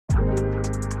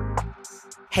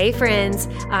Hey friends,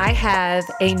 I have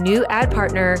a new ad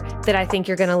partner that I think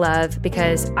you're going to love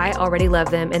because I already love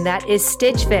them, and that is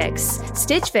Stitch Fix.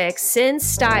 Stitch Fix sends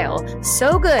style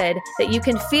so good that you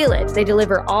can feel it. They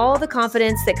deliver all the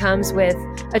confidence that comes with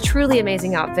a truly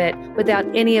amazing outfit without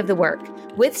any of the work.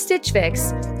 With Stitch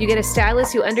Fix, you get a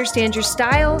stylist who understands your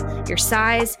style, your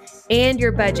size, and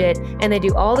your budget, and they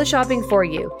do all the shopping for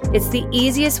you. It's the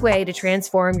easiest way to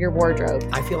transform your wardrobe.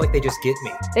 I feel like they just get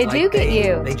me. They do get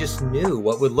you. They just knew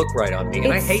what would look right on me.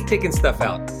 And I hate picking stuff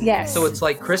out. Yes. So it's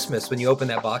like Christmas when you open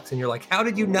that box and you're like, how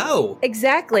did you know?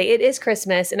 Exactly. It is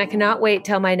Christmas, and I cannot wait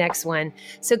till my next one.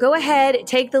 So go ahead,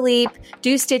 take the leap,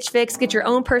 do Stitch Fix, get your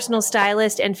own personal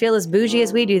stylist, and feel as bougie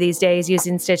as we do these days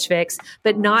using Stitch Fix,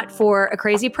 but not for a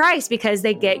crazy price because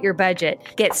they get your budget.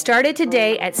 Get started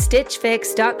today at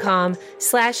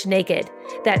stitchfix.com/naked.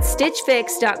 That's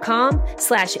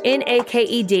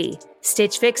stitchfix.com/NAKED.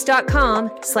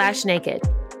 stitchfix.com/naked.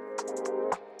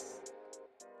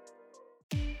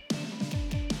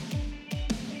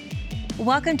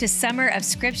 Welcome to Summer of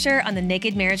Scripture on the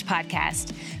Naked Marriage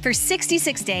Podcast. For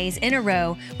 66 days in a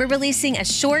row, we're releasing a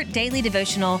short daily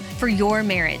devotional for your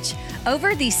marriage.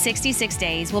 Over these 66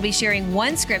 days, we'll be sharing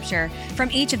one scripture from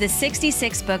each of the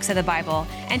 66 books of the Bible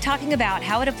and talking about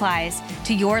how it applies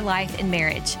to your life and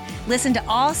marriage. Listen to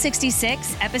all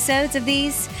 66 episodes of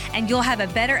these, and you'll have a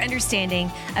better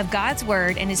understanding of God's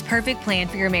Word and His perfect plan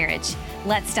for your marriage.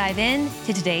 Let's dive in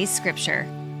to today's scripture.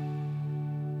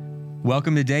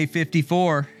 Welcome to day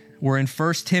 54. We're in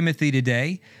 1 Timothy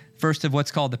today, first of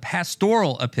what's called the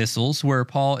pastoral epistles, where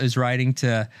Paul is writing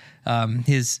to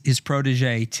his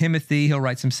protege, Timothy. He'll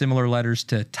write some similar letters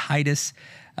to Titus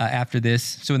after this.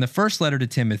 So in the first letter to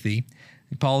Timothy,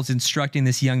 Paul is instructing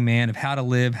this young man of how to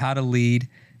live, how to lead.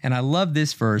 And I love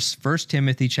this verse, 1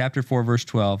 Timothy chapter 4, verse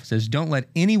 12. It says, "Don't let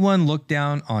anyone look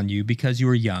down on you because you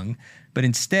are young, but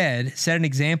instead set an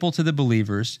example to the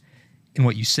believers in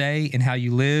what you say and how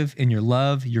you live, in your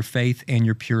love, your faith, and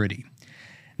your purity."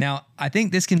 Now, I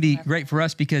think this can be great for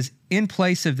us because in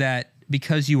place of that,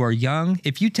 because you are young,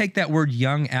 if you take that word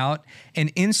young out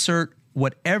and insert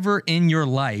whatever in your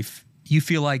life you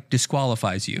feel like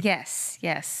disqualifies you. Yes.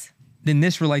 Then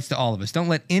this relates to all of us. Don't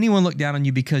let anyone look down on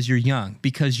you because you're young,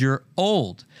 because you're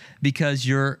old, because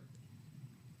you're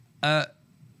a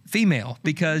female,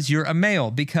 because you're a male,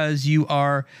 because you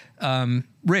are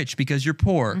rich, because you're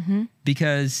poor,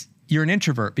 because you're an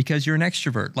introvert, because you're an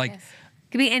extrovert. Like, Yes.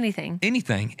 Could be anything.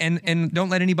 anything. And don't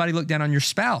let anybody look down on your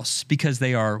spouse because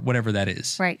they are whatever that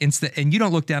is. Right. And you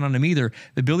don't look down on them either,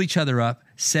 but build each other up,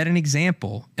 set an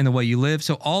example in the way you live.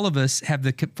 So all of us have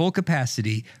the full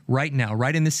capacity right now,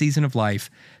 right in this season of life,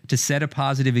 to set a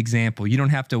positive example. You don't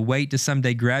have to wait to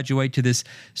someday graduate to this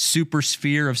super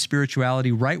sphere of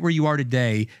spirituality. Right where you are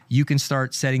today, you can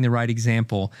start setting the right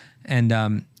example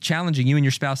and challenging you and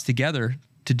your spouse together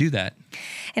to do that.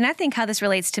 And I think how this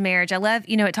relates to marriage, I love,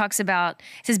 it talks about,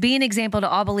 it says, be an example to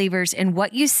all believers in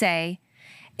what you say,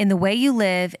 in the way you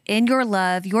live, in your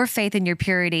love, your faith, and your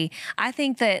purity. I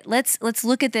think that let's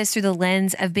look at this through the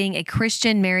lens of being a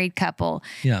Christian married couple.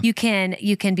 Yeah. You can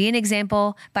be an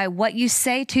example by what you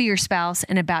say to your spouse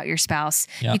and about your spouse.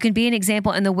 Yeah. You can be an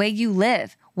example in the way you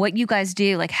live, what you guys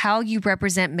do, like how you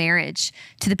represent marriage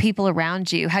to the people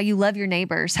around you, how you love your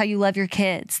neighbors, how you love your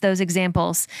kids, those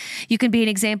examples. You can be an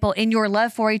example in your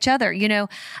love for each other.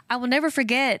 I will never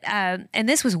forget, and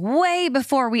this was way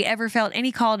before we ever felt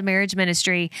any call to marriage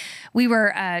ministry. We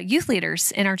were youth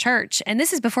leaders in our church, and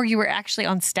this is before you were actually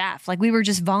on staff. Like, we were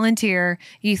just volunteer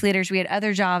youth leaders. We had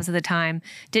other jobs at the time,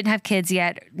 didn't have kids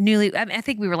yet, I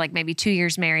think we were like maybe 2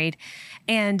 years married,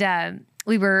 and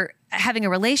we were having a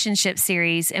relationship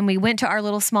series, and we went to our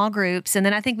little small groups. And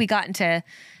then I think we got into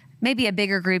maybe a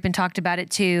bigger group and talked about it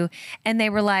too. And they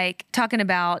were like talking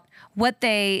about what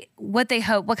they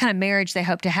hope, what kind of marriage they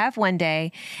hope to have one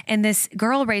day. And this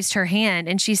girl raised her hand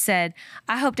and she said,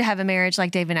 "I hope to have a marriage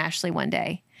like Dave and Ashley one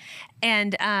day."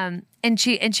 And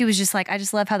she was just like, "I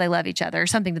just love how they love each other," or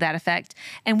something to that effect.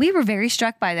 And we were very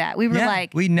struck by that. We were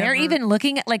they're even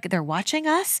looking at, like, they're watching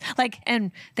us, like, and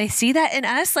they see that in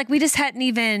us. Like, we just hadn't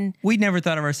even. We never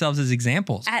thought of ourselves as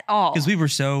examples At all. because we were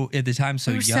at the time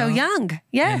so young. So young.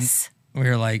 Yes. And we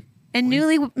were like, And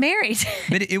newly married.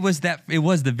 but it was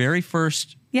the very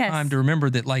first time to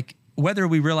remember that, like, whether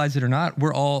we realize it or not,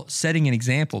 we're all setting an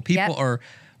example. People are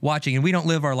watching, and we don't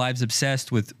live our lives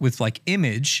obsessed with like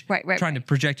image, trying to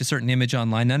project a certain image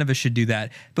online. None of us should do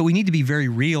that. But we need to be very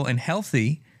real and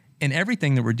healthy in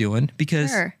everything that we're doing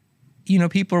because,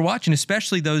 people are watching,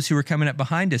 especially those who are coming up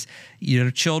behind us,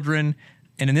 children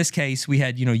And in this case, we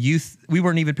had, youth. We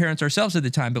weren't even parents ourselves at the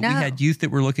time, but we had youth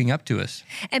that were looking up to us.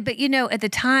 But at the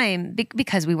time,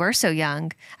 because we were so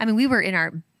young, I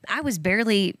mean, I was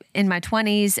barely in my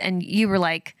 20s and you were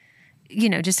like,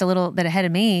 just a little bit ahead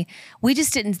of me. We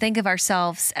just didn't think of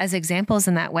ourselves as examples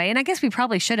in that way. And I guess we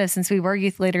probably should have since we were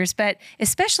youth leaders, but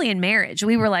especially in marriage,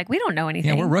 we were like, we don't know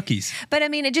anything. Yeah, we're rookies. But I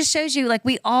mean, it just shows you like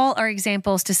we all are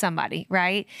examples to somebody,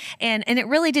 right? And it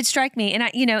really did strike me. And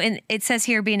and it says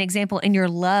here, be an example in your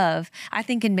love. I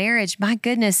think in marriage, my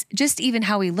goodness, just even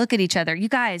how we look at each other. You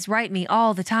guys write me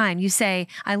all the time. You say,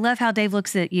 I love how Dave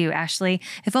looks at you, Ashley.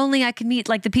 If only I could meet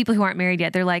like the people who aren't married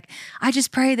yet. They're like, I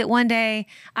just pray that one day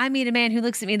I meet a man who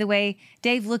looks at me the way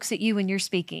Dave looks at you when you're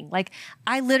speaking. Like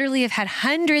I literally have had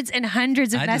hundreds and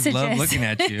hundreds of messages. I just love looking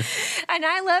at you. And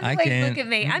I love the way you look at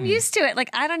me. I'm used to it. Like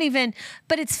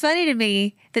but it's funny to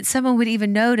me that someone would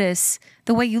even notice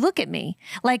the way you look at me.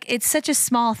 Like it's such a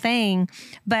small thing,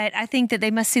 but I think that they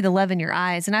must see the love in your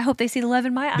eyes. And I hope they see the love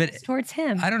in my eyes towards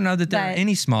him. I don't know that there are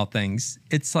any small things.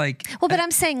 It's like, but I'm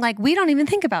saying like, we don't even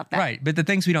think about that. Right. But the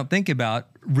things we don't think about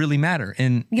really matter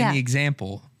in the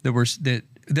example that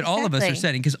all of us are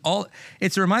setting, because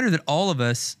it's a reminder that all of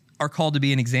us are called to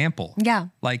be an example. Yeah.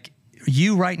 Like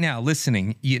you right now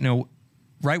listening,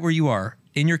 right where you are,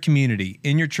 in your community,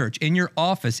 in your church, in your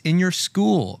office, in your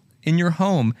school, in your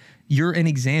home, you're an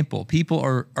example. People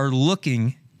are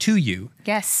looking to you.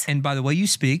 Yes. And by the way you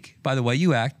speak, by the way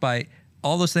you act, by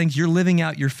all those things, you're living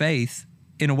out your faith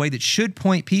in a way that should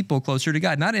point people closer to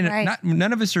God.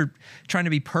 None of us are trying to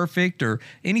be perfect or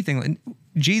anything.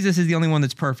 Jesus is the only one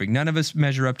that's perfect. None of us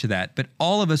measure up to that. But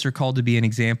all of us are called to be an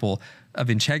example of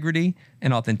integrity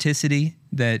and authenticity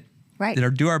that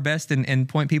do our best and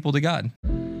point people to God.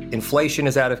 Inflation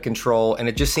is out of control, and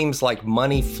it just seems like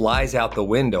money flies out the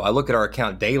window. I look at our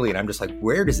account daily, and I'm just like,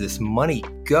 where does this money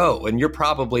go? And you're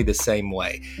probably the same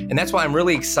way. And that's why I'm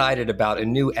really excited about a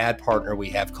new ad partner we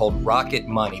have called Rocket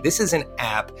Money. This is an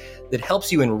app that helps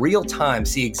you in real time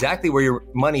see exactly where your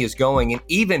money is going. And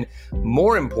even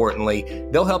more importantly,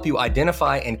 they'll help you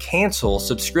identify and cancel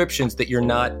subscriptions that you're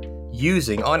not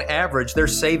using. On average, they're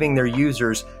saving their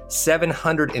users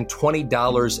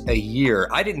 $720 a year.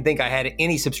 I didn't think I had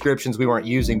any subscriptions we weren't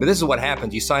using, but this is what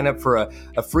happens. You sign up for a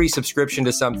free subscription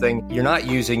to something, you're not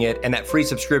using it, and that free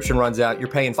subscription runs out. You're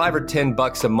paying $5 or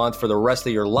 $10 a month for the rest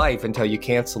of your life until you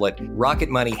cancel it. Rocket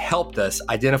Money helped us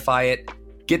identify it,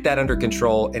 get that under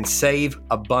control, and save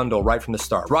a bundle right from the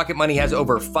start. Rocket Money has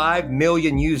over 5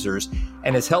 million users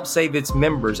and has helped save its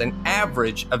members an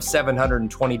average of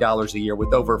 $720 a year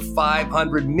with over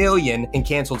 500 million in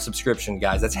canceled subscription,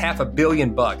 guys. That's $500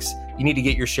 million. You need to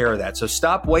get your share of that. So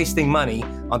stop wasting money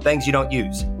on things you don't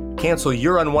use. Cancel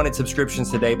your unwanted subscriptions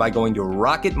today by going to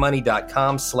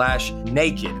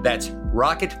rocketmoney.com/naked. That's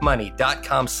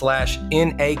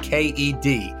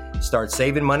rocketmoney.com/NAKED. Start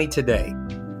saving money today.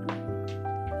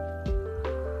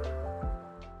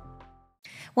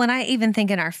 When I even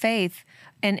think in our faith,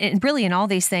 and really in all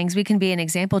these things, we can be an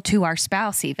example to our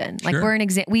spouse even. Like we're an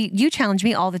example. You challenge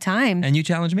me all the time. And you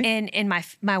challenge me? In my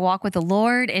walk with the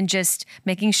Lord, and just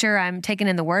making sure I'm taking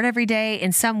in the Word every day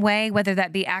in some way, whether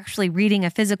that be actually reading a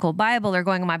physical Bible or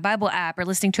going on my Bible app or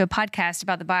listening to a podcast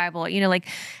about the Bible. Like,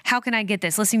 how can I get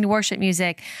this? Listening to worship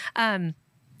music.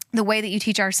 The way that you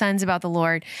teach our sons about the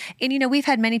Lord. And, we've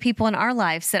had many people in our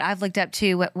lives that I've looked up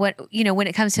to when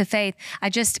it comes to faith. I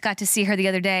just got to see her the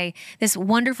other day, this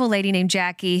wonderful lady named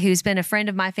Jackie, who's been a friend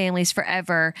of my family's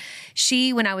forever.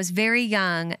 She, when I was very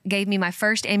young, gave me my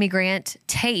first Amy Grant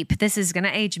tape. This is going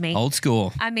to age me. Old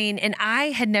school. And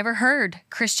I had never heard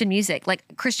Christian music,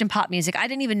 like Christian pop music. I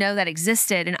didn't even know that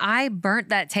existed. And I burnt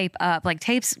that tape up. Like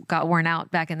tapes got worn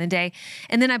out back in the day.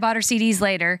 And then I bought her CDs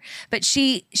later. But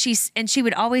she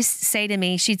would always say to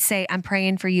me, she'd say, I'm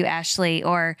praying for you, Ashley,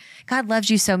 or God loves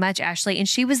you so much, Ashley. And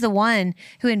she was the one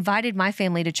who invited my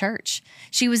family to church.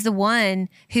 She was the one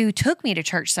who took me to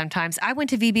church sometimes. I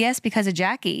went to VBS because of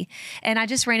Jackie. And I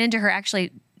just ran into her actually,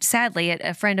 sadly, at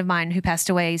a friend of mine who passed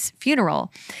away's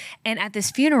funeral. And at this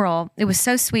funeral, it was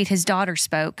so sweet. His daughter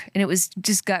spoke, and it was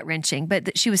just gut wrenching.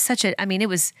 But she was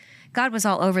God was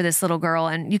all over this little girl,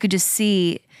 and you could just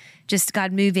see just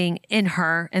God moving in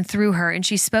her and through her. And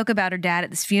she spoke about her dad at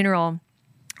this funeral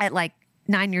at like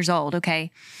 9 years old,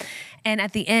 okay? And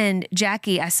at the end,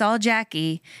 I saw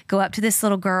Jackie go up to this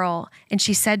little girl, and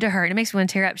she said to her, and it makes me want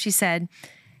to tear up, she said,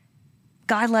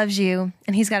 God loves you,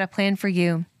 and he's got a plan for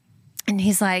you. And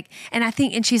he's like,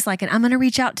 and she's like, and I'm going to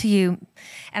reach out to you.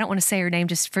 I don't want to say her name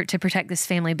just to protect this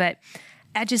family, but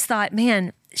I just thought,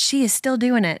 man, she is still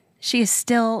doing it. She is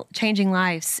still changing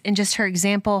lives, and just her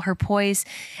example, her poise.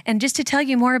 And just to tell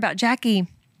you more about Jackie,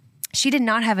 she did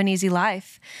not have an easy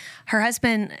life. Her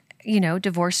husband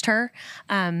divorced her,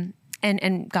 and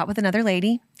got with another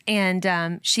lady.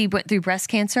 And she went through breast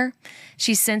cancer.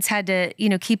 She's since had to,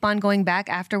 keep on going back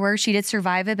afterwards. She did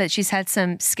survive it, but she's had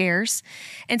some scares.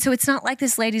 And so it's not like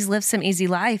this lady's lived some easy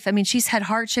life. I mean, she's had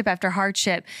hardship after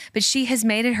hardship, but she has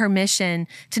made it her mission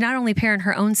to not only parent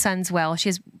her own sons well. She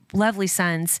has lovely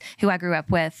sons who I grew up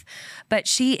with, but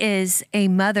she is a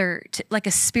mother, like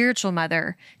a spiritual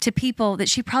mother to people that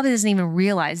she probably doesn't even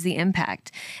realize the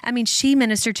impact. I mean, she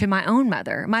ministered to my own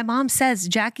mother. My mom says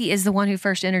Jackie is the one who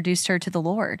first introduced her to the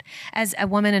Lord. As a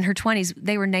woman in her 20s,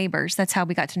 they were neighbors. That's how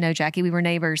we got to know Jackie. We were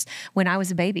neighbors when I was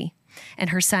a baby and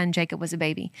her son, Jacob, was a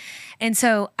baby. And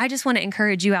so I just want to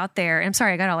encourage you out there. I'm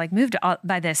sorry, I got all moved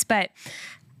by this, but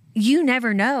you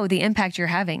never know the impact you're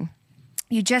having.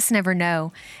 You just never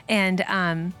know. And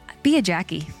be a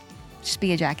Jackie. Just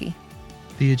be a Jackie.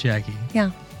 Be a Jackie.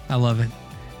 Yeah. I love it.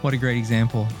 What a great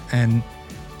example. And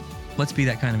let's be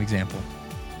that kind of example.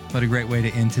 What a great way to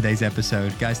end today's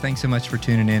episode. Guys, thanks so much for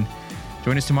tuning in.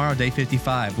 Join us tomorrow, day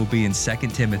 55. We'll be in 2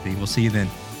 Timothy. We'll see you then.